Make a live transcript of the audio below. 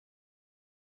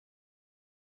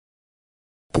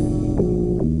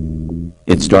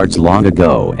It starts long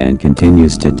ago and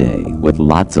continues today, with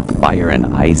lots of fire and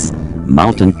ice,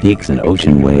 mountain peaks and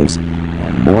ocean waves,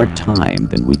 and more time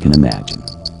than we can imagine.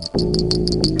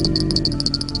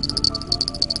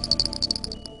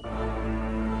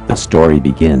 The story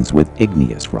begins with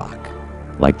igneous rock,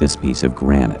 like this piece of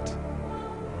granite.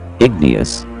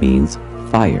 Igneous means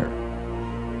fire.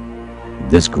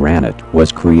 This granite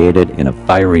was created in a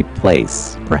fiery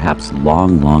place, perhaps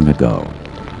long, long ago.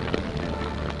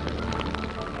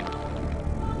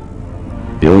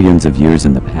 Billions of years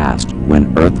in the past,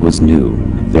 when Earth was new,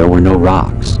 there were no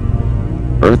rocks.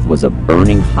 Earth was a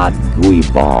burning hot, gooey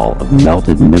ball of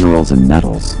melted minerals and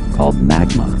metals called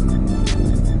magma.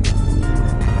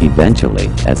 Eventually,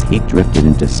 as heat drifted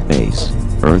into space,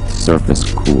 Earth's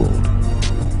surface cooled.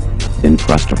 A thin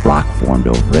crust of rock formed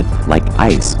over it, like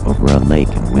ice over a lake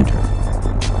in winter.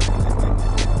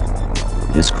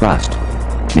 This crust,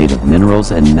 made of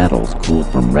minerals and metals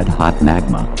cooled from red-hot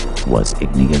magma, was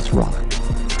igneous rock.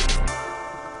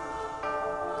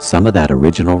 Some of that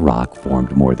original rock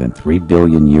formed more than 3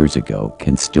 billion years ago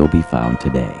can still be found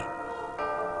today.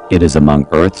 It is among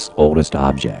Earth's oldest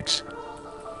objects.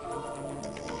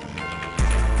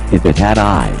 If it had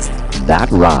eyes, that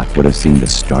rock would have seen the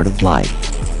start of life,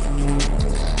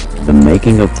 the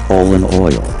making of coal and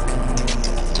oil,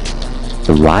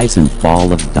 the rise and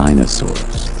fall of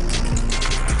dinosaurs,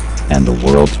 and the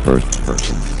world's first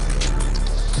person.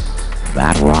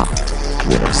 That rock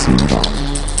would have seen it all.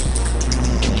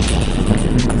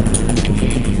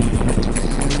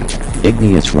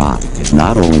 Igneous rock is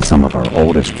not only some of our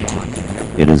oldest rock,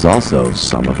 it is also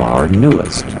some of our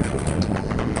newest.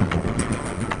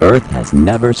 Earth has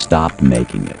never stopped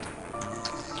making it.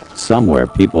 Somewhere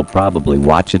people probably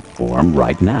watch it form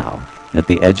right now, at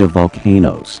the edge of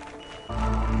volcanoes.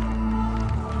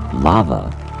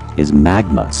 Lava is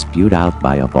magma spewed out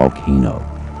by a volcano.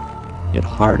 It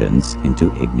hardens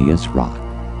into igneous rock.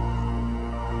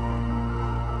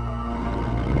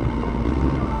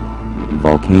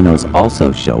 Volcanoes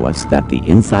also show us that the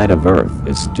inside of Earth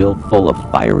is still full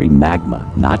of fiery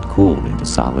magma not cooled into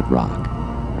solid rock.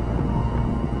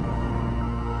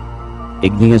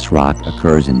 Igneous rock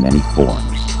occurs in many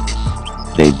forms.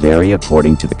 They vary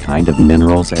according to the kind of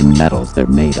minerals and metals they're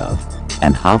made of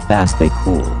and how fast they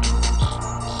cool.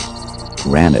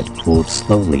 Granite cooled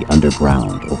slowly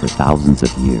underground over thousands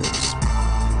of years.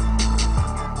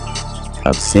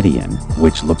 Obsidian,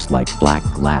 which looks like black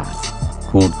glass,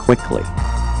 cooled quickly,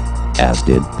 as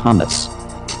did pumice,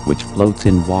 which floats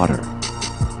in water.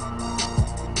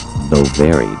 Though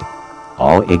varied,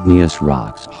 all igneous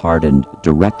rocks hardened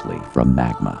directly from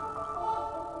magma.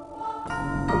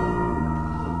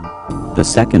 The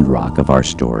second rock of our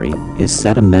story is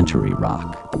sedimentary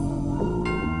rock.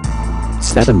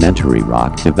 Sedimentary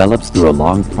rock develops through a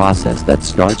long process that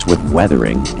starts with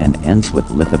weathering and ends with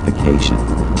lithification.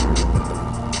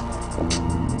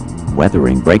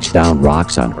 Weathering breaks down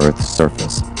rocks on Earth's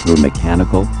surface through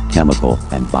mechanical, chemical,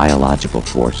 and biological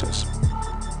forces.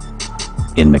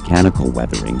 In mechanical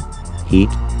weathering, heat,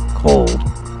 cold,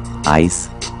 ice,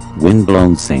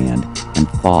 wind-blown sand, and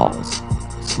falls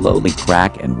slowly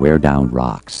crack and wear down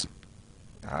rocks.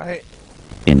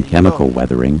 In chemical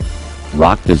weathering,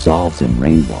 rock dissolves in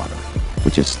rainwater,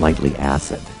 which is slightly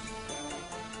acid.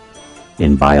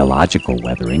 In biological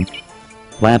weathering,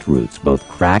 plant roots both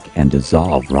crack and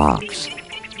dissolve rocks.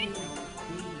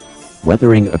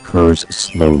 Weathering occurs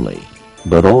slowly,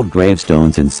 but old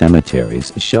gravestones in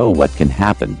cemeteries show what can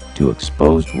happen to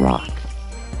exposed rock.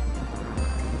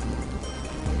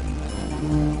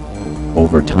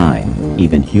 Over time,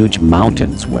 even huge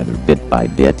mountains weather bit by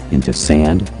bit into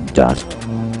sand, dust,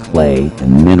 clay,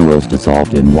 and minerals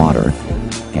dissolved in water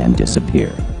and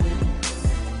disappear.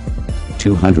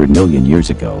 200 million years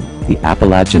ago, the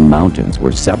Appalachian Mountains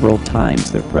were several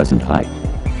times their present height.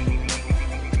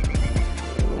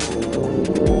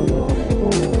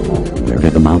 Where do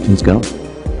the mountains go?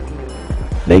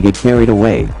 They get carried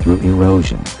away through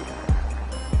erosion.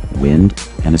 Wind,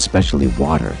 and especially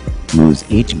water, moves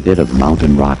each bit of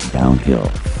mountain rock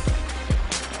downhill.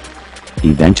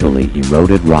 Eventually,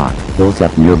 eroded rock fills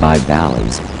up nearby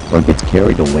valleys or gets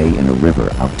carried away in a river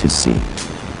out to sea.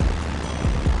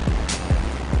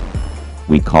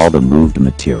 We call the moved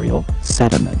material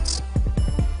sediments.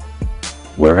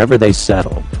 Wherever they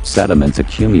settle, sediments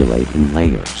accumulate in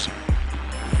layers.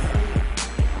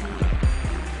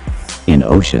 In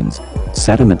oceans,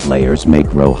 sediment layers may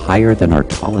grow higher than our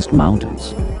tallest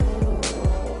mountains.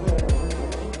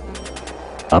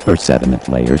 Upper sediment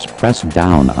layers press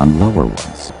down on lower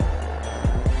ones.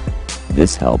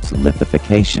 This helps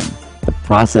lithification, the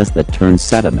process that turns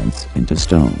sediments into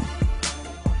stone.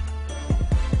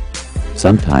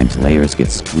 Sometimes layers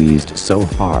get squeezed so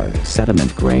hard,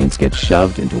 sediment grains get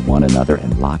shoved into one another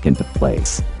and lock into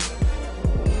place.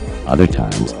 Other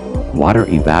times, water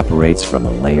evaporates from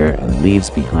a layer and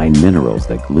leaves behind minerals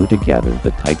that glue together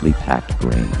the tightly packed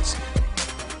grains.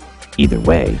 Either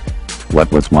way,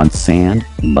 what was once sand,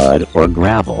 mud, or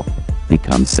gravel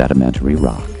becomes sedimentary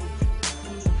rock.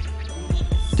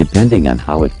 Depending on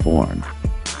how it formed,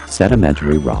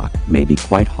 sedimentary rock may be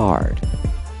quite hard,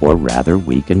 or rather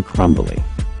weak and crumbly.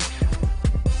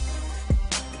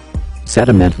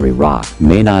 Sedimentary rock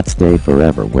may not stay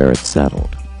forever where it's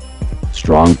settled.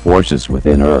 Strong forces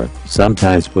within Earth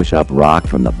sometimes push up rock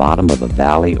from the bottom of a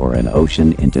valley or an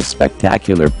ocean into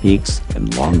spectacular peaks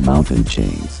and long mountain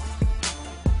chains.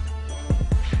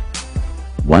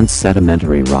 Once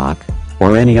sedimentary rock,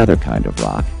 or any other kind of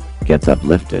rock, gets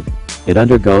uplifted, it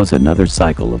undergoes another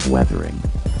cycle of weathering.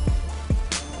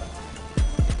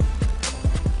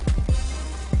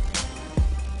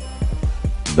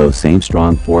 Those same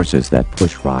strong forces that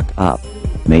push rock up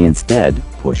may instead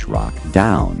push rock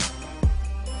down.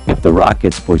 If the rock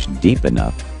gets pushed deep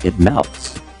enough, it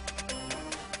melts.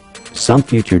 Some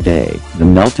future day, the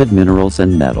melted minerals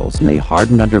and metals may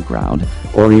harden underground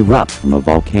or erupt from a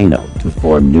volcano to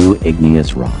form new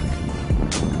igneous rock.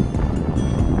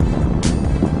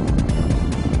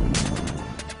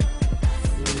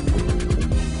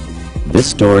 This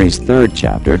story's third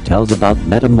chapter tells about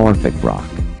metamorphic rock.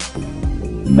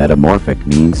 Metamorphic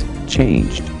means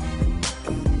changed.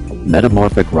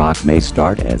 Metamorphic rock may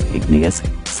start as igneous,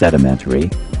 sedimentary,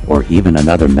 or even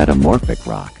another metamorphic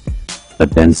rock,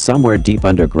 but then somewhere deep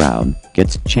underground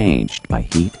gets changed by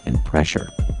heat and pressure.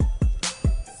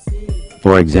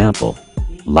 For example,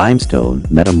 limestone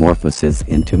metamorphoses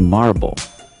into marble.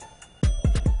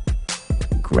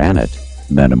 Granite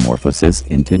metamorphoses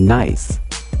into gneiss.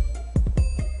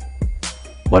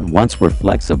 What once were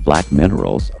flecks of black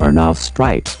minerals are now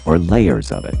stripes or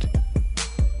layers of it.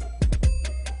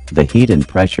 The heat and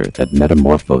pressure that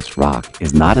metamorphose rock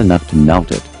is not enough to melt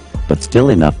it, but still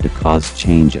enough to cause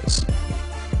changes.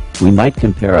 We might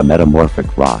compare a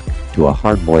metamorphic rock to a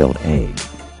hard-boiled egg.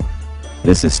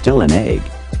 This is still an egg,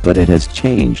 but it has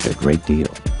changed a great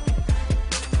deal.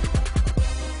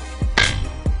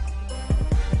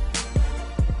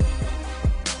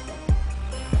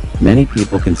 Many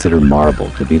people consider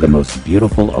marble to be the most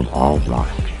beautiful of all rock.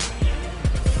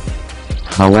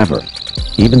 However,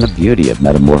 even the beauty of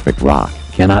metamorphic rock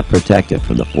cannot protect it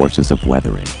from the forces of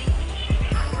weathering.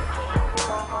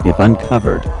 If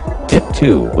uncovered, it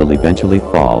too will eventually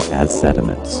fall as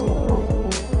sediments.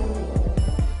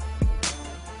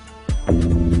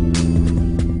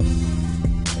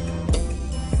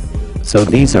 So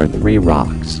these are three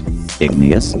rocks: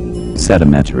 igneous,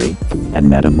 sedimentary, and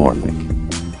metamorphic.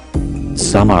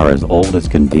 Some are as old as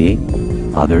can be,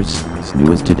 others as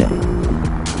new as today.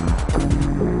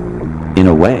 In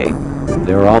a way,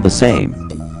 they're all the same,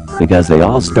 because they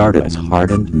all started as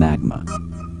hardened magma.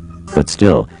 But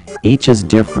still, each is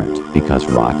different because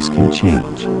rocks can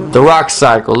change. The rock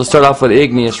cycle. Let's start off with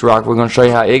igneous rock. We're going to show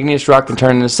you how igneous rock can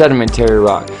turn into sedimentary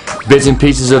rock. Bits and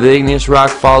pieces of the igneous rock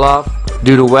fall off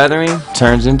due to weathering,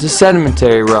 turns into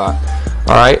sedimentary rock.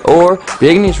 Alright, or the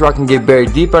igneous rock can get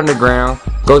buried deep underground,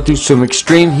 go through some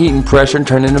extreme heat and pressure, and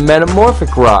turn into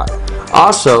metamorphic rock.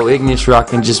 Also, igneous rock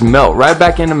can just melt right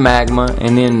back into magma,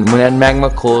 and then when that magma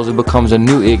cools, it becomes a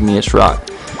new igneous rock.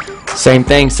 Same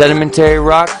thing, sedimentary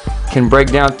rock can break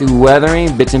down through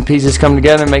weathering, bits and pieces come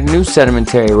together and make new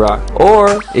sedimentary rock.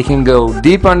 Or it can go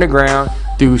deep underground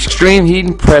through extreme heat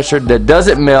and pressure that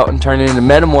doesn't melt and turn it into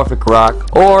metamorphic rock,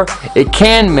 or it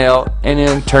can melt and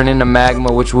then turn into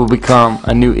magma, which will become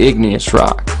a new igneous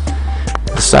rock.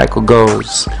 The cycle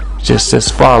goes just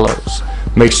as follows.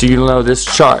 Make sure you know this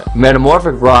chart.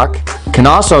 Metamorphic rock can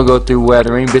also go through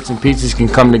weathering, bits and pieces can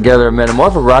come together in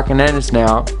metamorphic rock, and then it's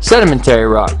now sedimentary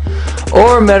rock.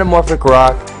 Or metamorphic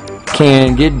rock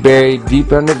can get buried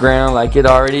deep underground like it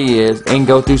already is and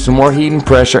go through some more heat and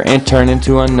pressure and turn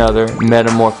into another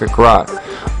metamorphic rock.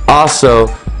 Also,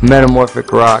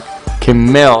 metamorphic rock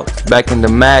can melt back into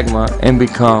magma and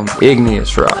become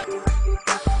igneous rock.